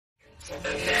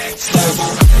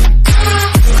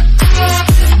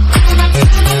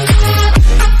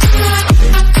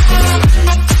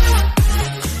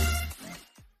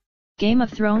Game of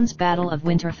Thrones Battle of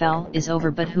Winterfell is over,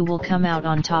 but who will come out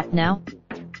on top now?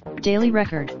 Daily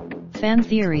Record. Fan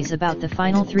theories about the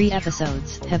final 3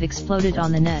 episodes have exploded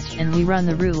on the net, and we run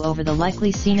the rue over the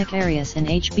likely scenic areas in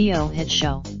HBO hit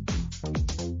show.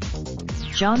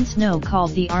 Jon Snow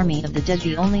called the army of the dead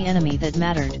the only enemy that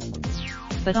mattered.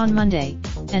 But on Monday,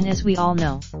 and as we all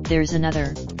know, there's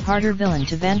another, harder villain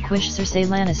to vanquish: Cersei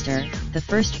Lannister, the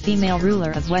first female ruler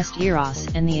of Westeros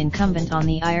and the incumbent on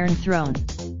the Iron Throne.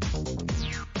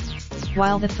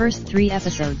 While the first 3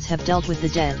 episodes have dealt with the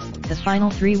dead, the final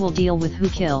 3 will deal with who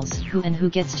kills who and who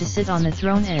gets to sit on the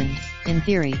throne and, in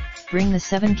theory, bring the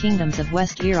 7 kingdoms of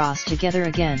Westeros together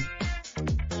again.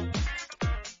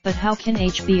 But how can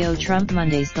HBO trump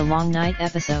Monday's The Long Night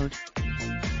episode?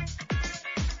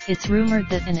 It's rumored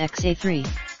that in XA3,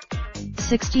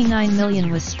 $69 million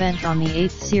was spent on the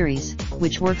 8th series,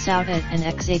 which works out at an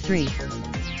XA3,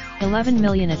 $11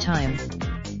 million a time.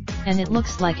 And it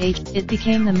looks like it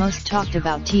became the most talked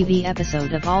about TV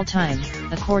episode of all time,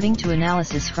 according to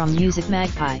analysis from Music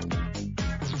Magpie.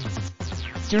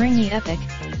 During the epic,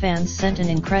 fans sent an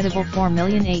incredible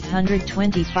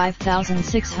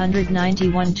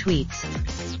 4,825,691 tweets.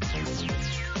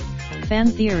 Fan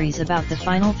theories about the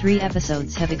final 3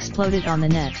 episodes have exploded on the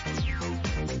net.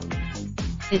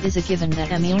 It is a given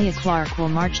that Emilia Clarke will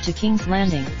march to King's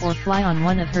Landing or fly on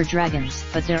one of her dragons,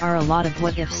 but there are a lot of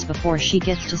what-ifs before she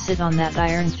gets to sit on that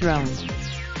Iron Throne.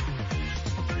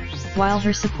 While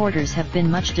her supporters have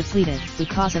been much depleted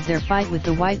because of their fight with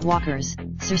the White Walkers,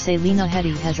 Cersei Lena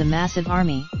Headey has a massive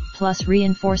army, plus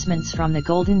reinforcements from the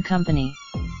Golden Company.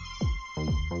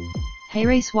 Hey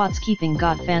Race, what's keeping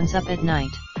got fans up at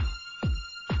night?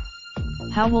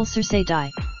 How will Cersei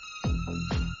die?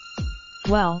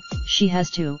 Well, she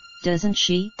has to, doesn't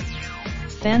she?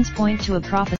 Fans point to a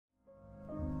prophecy.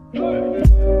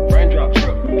 Raindrop,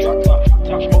 truck top,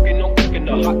 smoking, no cooking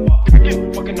the hot pot.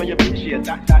 Fucking on your bitch, yeah,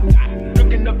 that.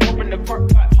 Looking up, open the park,